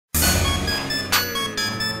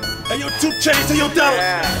Hey, yo, 2 Chainz, hey, yo, Duffle.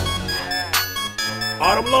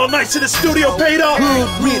 All them long nights in the studio paid off.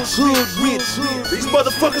 Rich. These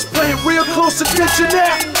motherfuckers playing real close attention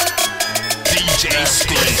now. DJ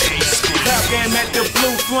Pop game at the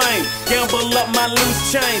blue flame. Gamble up my loose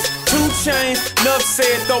chains. 2 Chainz, Nuff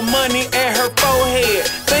said throw money at her forehead.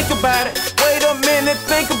 Think about it, wait a minute,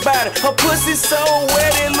 think about it. Her pussy so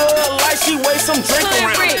wet it look like she waits some drink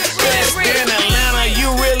around. Best in Atlanta, you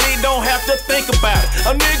really don't have to think about it.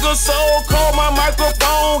 A nigga so cold, my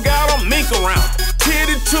microphone got a mink around.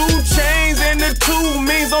 Tity 2 Chainz and the 2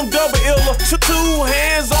 means I'm double iller. 2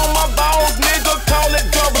 hands on my balls, nigga, call it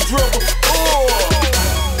double dribble. Ooh.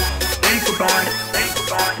 Think about it,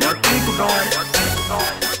 now think about it,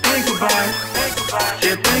 think about it,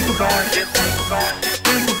 yeah, think about it, think about it,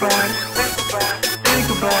 think about it,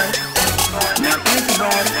 now think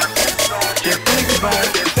about it, yeah, think about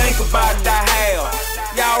it. Think about the hell,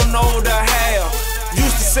 y'all know the hell.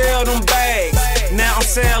 Used to sell them bags, now I'm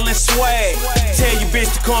selling swag. Tell your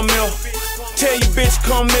bitch to come here, tell your bitch to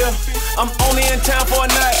come here. I'm only in town for a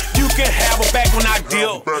night, you can have her back when I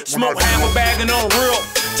dip. Smoke half a bag and on real,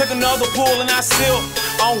 take another pull and I sip.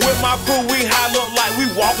 I'm with my crew, we high, look like we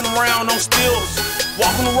walking around on stills,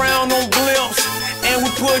 walking around on blimps, and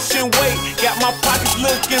we pushing weight. Got my pockets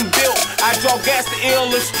looking built, I draw gas to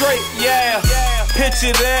illustrate, yeah.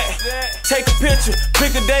 Picture that, take a picture,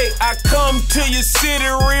 pick a date. I come to your city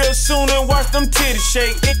real soon and watch them titties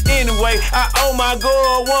shake. Anyway, I owe my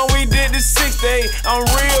girl one, we did the 6th day. I'm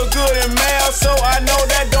real good in math, so I know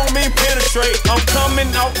that don't mean penetrate. I'm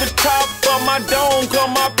coming off the top of my dome,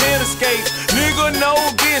 cause my pen escape. Nigga know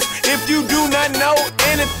this, if you do not know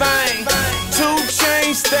anything. 2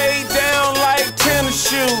 Chainz stay down like tennis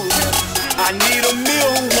shoes. I need a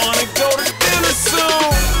meal, who wanna go to dinner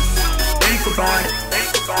soon. Think about it,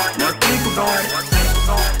 now think about it,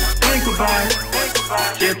 think about it,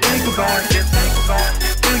 yeah, think about it, think about it,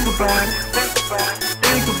 think about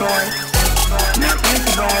it, now think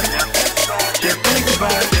about it, yeah, think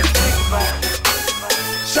about it.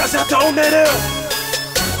 Shouts out to On That L.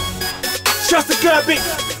 Shouts to Gabby.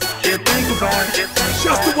 Yeah, think about it.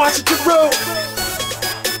 Shouts to Washington Road.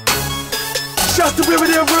 Shouts to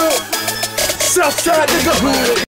Riverdale Road. Southside nigga.